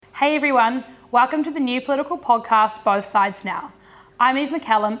Hey everyone, welcome to the new political podcast, Both Sides Now. I'm Eve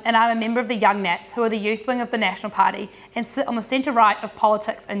McCallum and I'm a member of the Young Nats, who are the youth wing of the National Party and sit on the centre-right of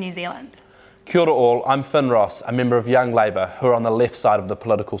politics in New Zealand. Kia ora all, I'm Finn Ross, a member of Young Labour, who are on the left side of the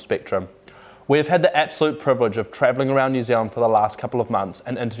political spectrum. We have had the absolute privilege of travelling around New Zealand for the last couple of months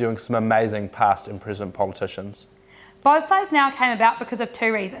and interviewing some amazing past and present politicians. Both Sides Now came about because of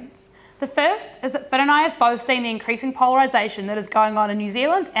two reasons. The first is that Finn and I have both seen the increasing polarisation that is going on in New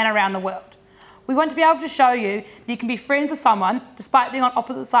Zealand and around the world. We want to be able to show you that you can be friends with someone despite being on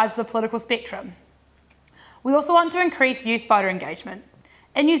opposite sides of the political spectrum. We also want to increase youth voter engagement.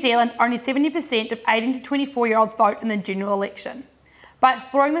 In New Zealand, only 70% of 18 to 24-year-olds vote in the general election. By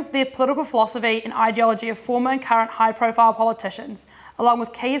exploring the political philosophy and ideology of former and current high-profile politicians, along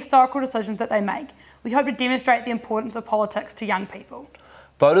with key historical decisions that they make, we hope to demonstrate the importance of politics to young people.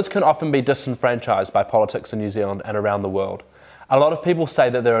 Voters can often be disenfranchised by politics in New Zealand and around the world. A lot of people say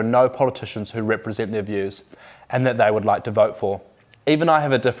that there are no politicians who represent their views and that they would like to vote for. Even I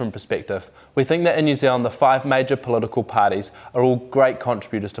have a different perspective. We think that in New Zealand, the 5 major political parties are all great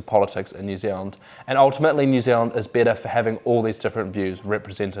contributors to politics in New Zealand, and ultimately New Zealand is better for having all these different views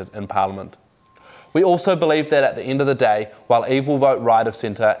represented in Parliament. We also believe that at the end of the day, while Eve will vote right of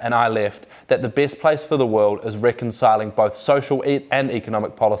centre and I left, that the best place for the world is reconciling both social and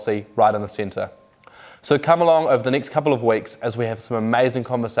economic policy right in the centre. So come along over the next couple of weeks as we have some amazing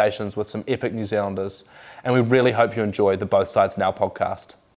conversations with some epic New Zealanders, and we really hope you enjoy the Both Sides Now podcast.